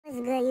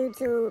good,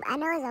 YouTube? I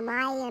know it's a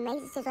Maya and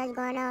Macy shit what's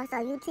going on.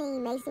 So if you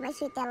team Macy, make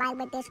sure you hit that like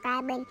button,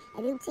 subscribe button.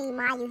 If you team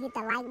Maya, you hit the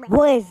like button.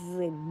 What's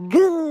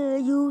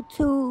good,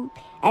 YouTube?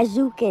 As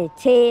you can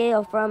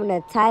tell from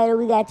the title,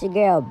 we got your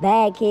girl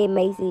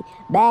BadKidMacei,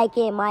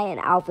 BadKidMya in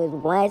the office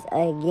once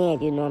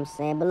again. You know what I'm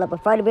saying? But look,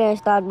 before the video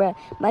starts, bro,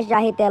 make sure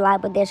y'all hit that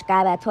like button,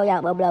 subscribe. I told y'all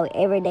I'm upload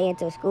every day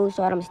until school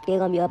start. I'm still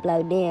gonna be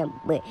uploading them.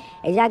 But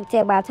as y'all can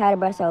tell by the title,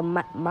 bro, so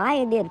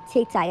Maya did a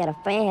TikTok and a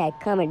fan had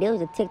coming. There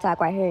was a TikTok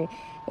right here.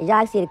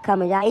 Y'all see the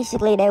comments. Y'all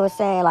basically they were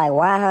saying like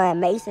why her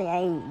and Mason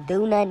ain't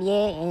do nothing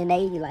yet, and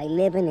they like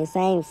live in the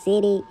same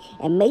city.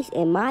 And Mason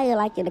and Maya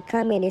like in the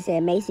comment they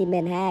said Macy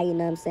been high. You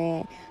know what I'm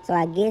saying? So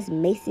I guess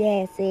Macy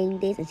had seen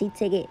this and she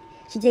took it.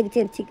 She took it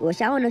to the TikTok. Well,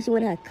 I don't know if she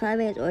went in her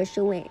comments or she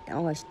went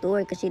on her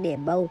story because she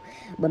did both.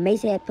 But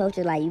Macy had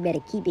posted like you better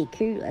keep it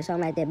cute or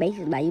something like that.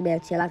 Basically like you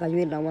better chill out because you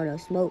really don't want no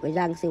smoke. Cause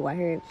y'all can see what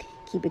her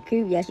keep it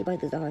cute. Yeah, she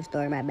posted this on her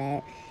story. My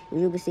bad.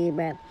 You can see it,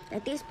 bro.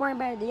 At this point,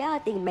 bro, do y'all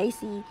think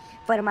Macy,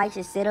 for the mic,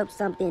 should set up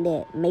something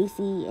that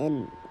Macy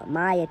and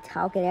Maya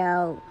talk it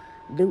out,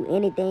 do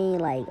anything,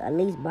 like at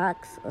least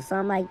box or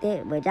something like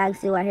that? But y'all can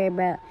see right here,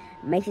 bro.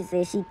 Macy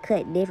said she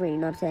cut different, you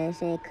know what I'm saying?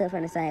 She ain't cut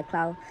from the same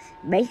cloth.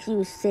 Macy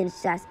was sending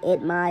shots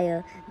at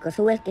Maya, because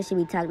who else can she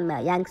be talking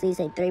about? Y'all can see,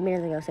 say 3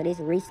 minutes ago, so this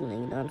recently,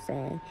 you know what I'm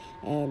saying?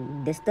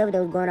 And the stuff that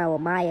was going on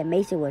with Maya and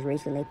Macy was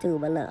recently too.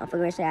 But look, I'm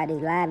gonna show y'all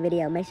this live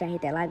video. Make sure you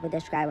hit that like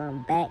button, subscribe.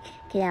 I'm back.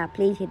 Can y'all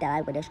please hit that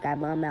like button,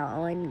 subscribe. I'm out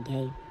on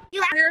game.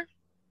 You out here?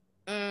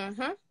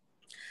 Mm-hmm.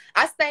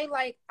 I stay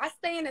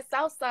in the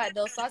south side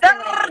though, so I stay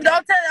like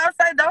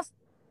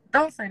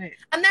Don't say that.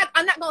 I'm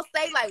not gonna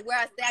say like where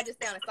I stay, I just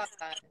stay on the south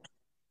side.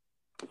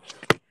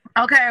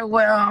 Okay,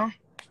 well,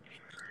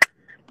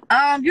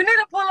 you need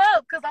to pull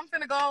up because I'm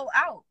finna go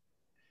out.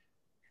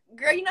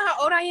 Girl, you know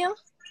how old I am?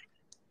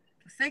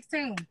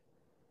 16.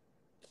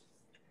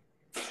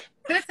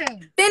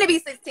 15. Finna be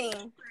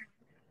 16.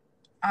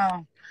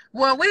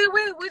 Well,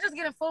 we just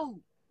getting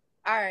food.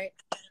 Alright.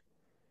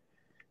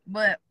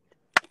 But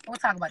we'll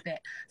talk about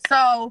that.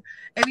 So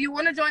if you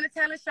want to join the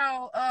talent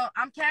show,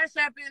 I'm cash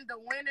apping the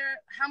winner.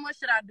 How much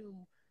should I do?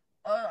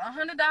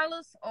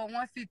 $100 or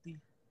 $150?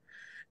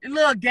 A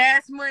little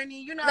gas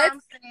money, you know what I'm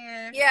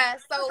saying? Yeah,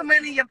 so put some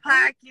money in your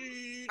pocket.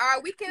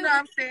 Alright, we can. You know what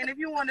I'm saying? If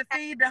you want to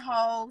feed the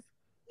hoes.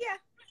 Yeah.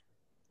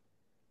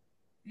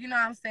 You know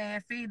what I'm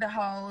saying? Feed the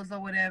hoes or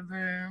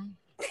whatever.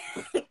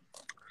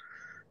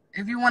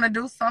 If you want to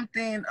do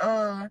something,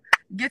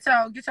 get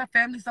your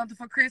family something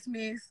for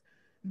Christmas.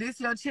 This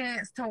your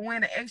chance to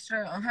win an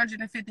extra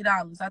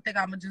 $150. I think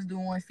I'm gonna just do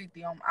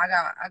 $150. I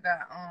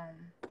got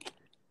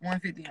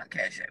 $150 on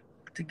Cash App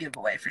to give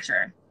away for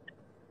sure.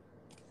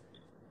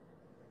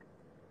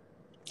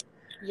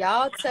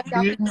 Y'all tell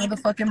Big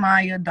motherfucking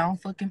Maya, don't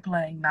fucking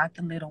play, not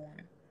the little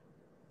one.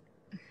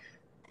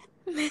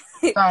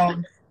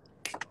 So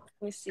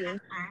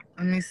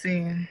let me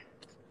see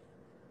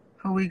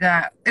who we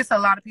got. It's a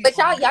lot of people. But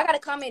y'all gotta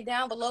comment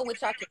down below what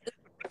y'all can do.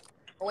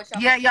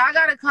 Yeah, y'all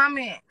gotta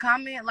comment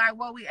like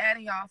what we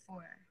adding y'all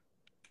for.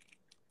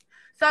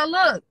 So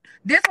look,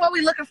 this what we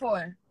looking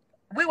for.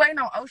 We waiting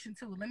on Ocean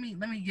too. Let me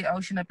get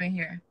Ocean up in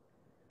here.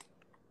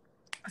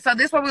 So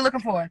this what we looking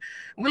for.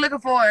 We're looking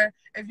for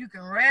if you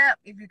can rap,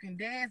 if you can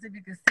dance, if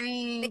you can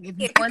sing, if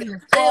you funny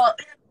as fuck.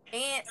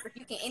 Dance, if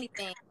you can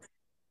anything.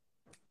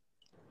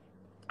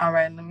 All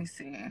right, let me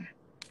see.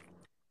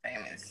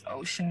 Famous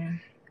Ocean.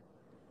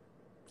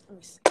 Let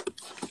me see.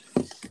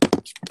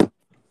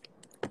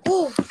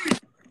 Ooh,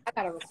 I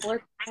gotta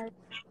record.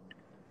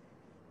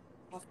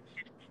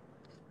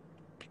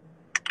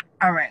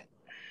 All right.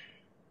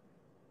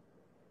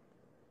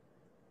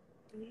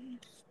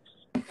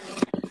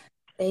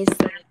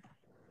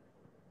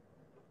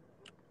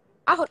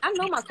 I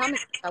know my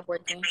comments stop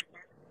working.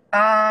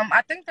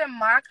 I think they're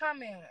my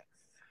comments.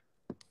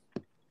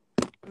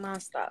 Mine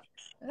stop.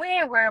 We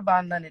ain't worried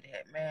about none of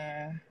that,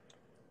 man.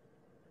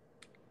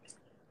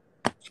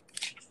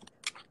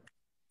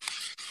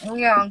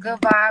 We on good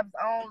vibes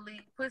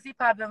only. Pussy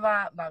popping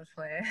vibes. No, I'm just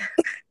playing.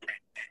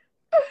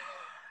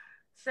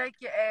 Shake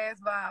your ass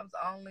vibes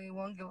only.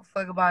 Won't give a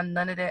fuck about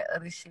none of that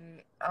other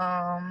shit.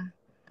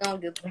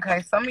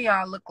 Okay, some of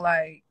y'all look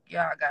like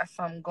y'all got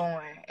something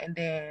going, and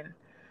then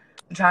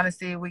I'm trying to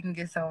see if we can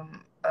get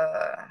some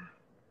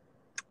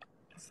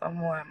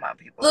more of my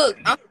people. Look,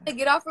 I'm gonna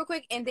get off real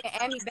quick and then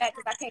add me back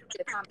because I can't see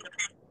the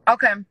comments.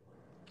 Okay.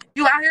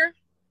 You out here?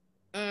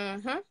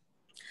 Mm-hmm.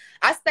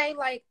 I stay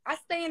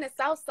in the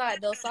south side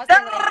though, so I stay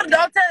like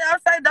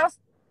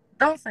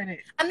don't say that.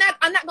 I'm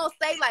not gonna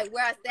say like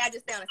where I stay, I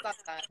just stay on the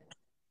south side.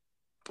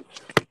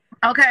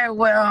 Okay,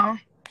 well,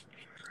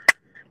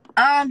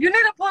 you need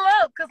to pull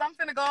up because I'm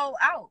finna go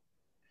out.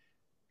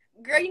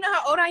 Girl, you know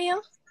how old I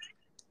am?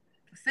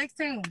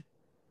 16.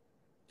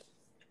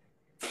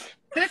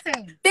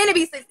 15. Finna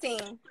be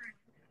 16.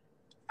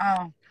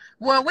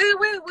 Well,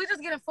 we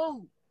just getting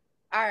food.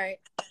 Alright.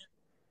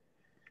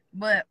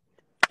 But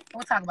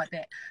we'll talk about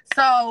that.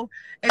 So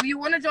if you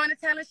want to join the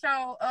talent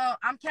show,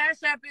 I'm cash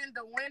apping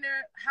the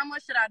winner. How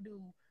much should I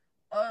do?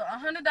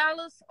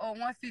 $100 or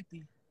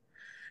 $150?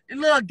 A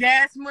little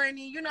gas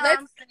money, you know what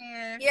I'm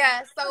saying?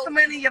 Yeah, so put some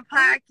money in your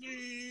pocket.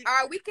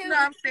 We can. You know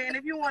what I'm saying?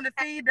 If you want to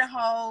feed the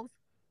hoes.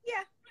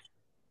 Yeah.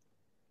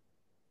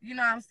 You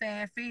know what I'm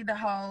saying? Feed the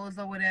hoes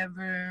or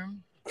whatever.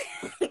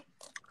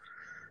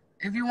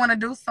 If you want to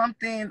do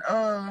something,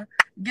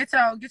 get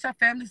your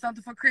family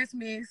something for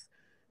Christmas.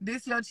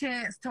 This your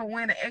chance to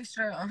win an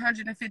extra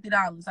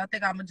 $150. I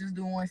think I'm gonna just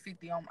do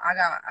 150 on. I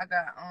got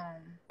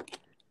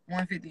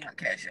 150 on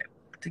Cash App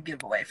to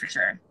give away for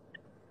sure.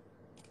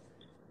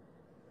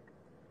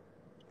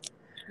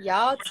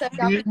 Y'all check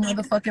out Big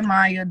motherfucking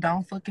Maya,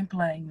 don't fucking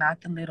play, not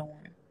the little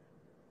one.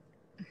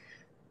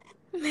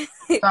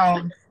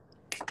 So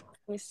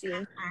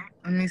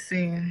let me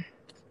see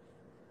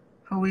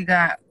who we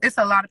got. It's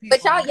a lot of people.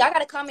 But y'all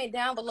gotta comment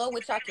down below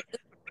what y'all can do.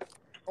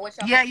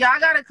 Yeah, y'all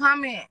gotta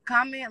comment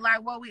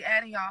like what we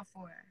adding y'all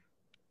for.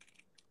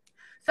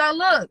 So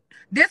look,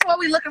 this what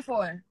we looking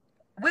for.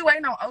 We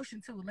waiting on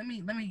Ocean too. Let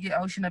me get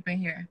Ocean up in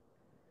here.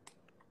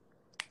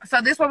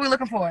 So this what we're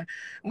looking for.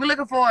 We're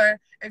looking for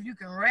if you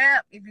can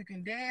rap, if you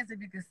can dance, if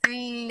you can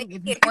sing,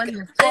 if you funny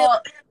as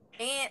fuck.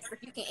 Dance,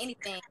 if you can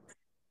anything.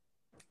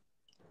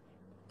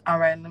 All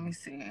right, let me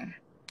see.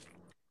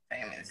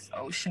 Famous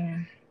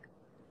Ocean.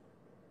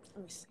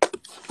 Let me see.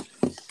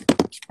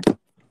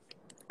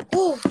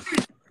 Ooh,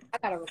 I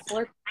gotta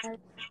record.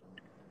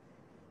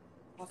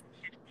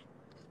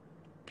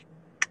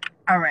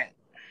 All right.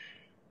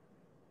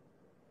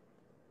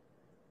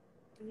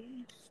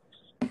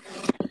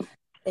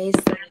 They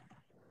say.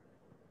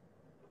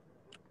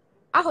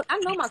 I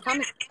know my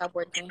comments stop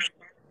working.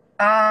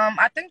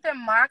 I think they're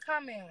my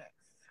comments.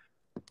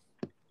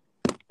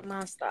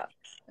 Mine stop.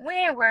 We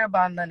ain't worried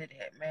about none of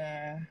that,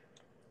 man.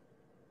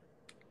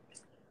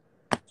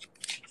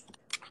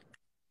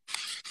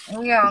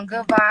 We on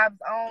good vibes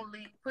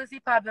only. Pussy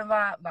popping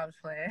vibes. No, I'm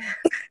just playing.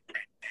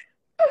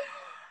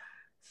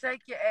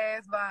 Shake your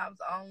ass vibes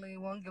only.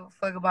 Won't give a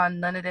fuck about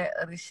none of that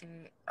other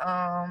shit.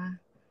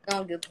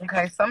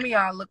 Okay, some of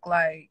y'all look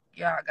like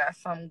y'all got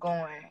something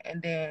going,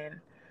 and then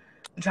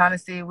I'm trying to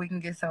see if we can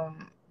get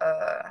some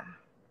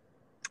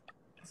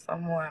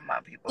more of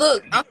my people.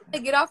 Look, I'm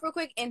gonna get off real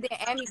quick and then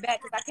add me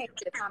back because I can't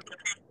see the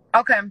comments.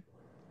 Okay.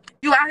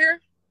 You out here?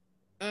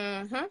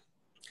 Mm-hmm.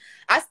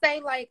 I stay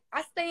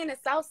in the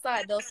south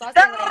side though, so I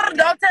No,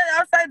 stay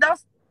like,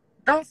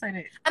 don't say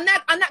that. I'm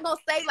not gonna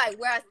say like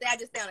where I stay. I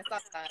just stay on the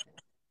south side.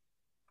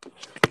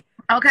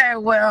 Okay,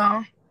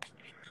 well,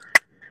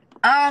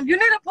 you need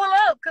to pull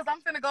up because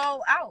I'm finna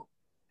go out.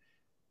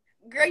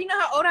 Girl, you know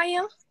how old I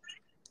am?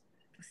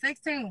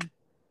 16.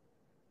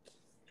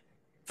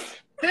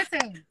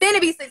 15.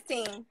 Finna be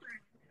 16.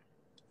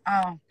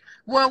 Oh,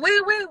 well,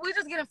 we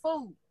just getting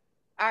food.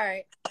 All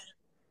right,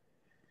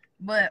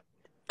 but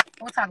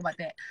we'll talk about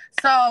that.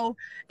 So,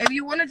 if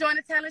you want to join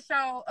the talent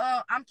show,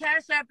 I'm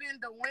cash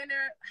apping the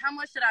winner. How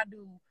much should I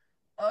do?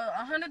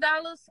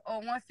 $100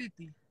 or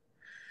 $150?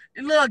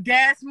 A little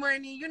gas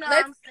money, you know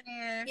what I'm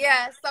saying?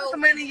 Yeah, so put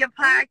some money in your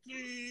pocket.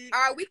 We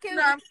can. You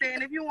know what I'm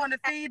saying? If you want to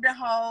feed the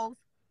hoes.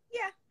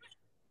 Yeah.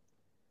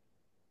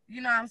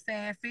 You know what I'm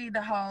saying? Feed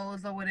the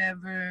hoes or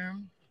whatever.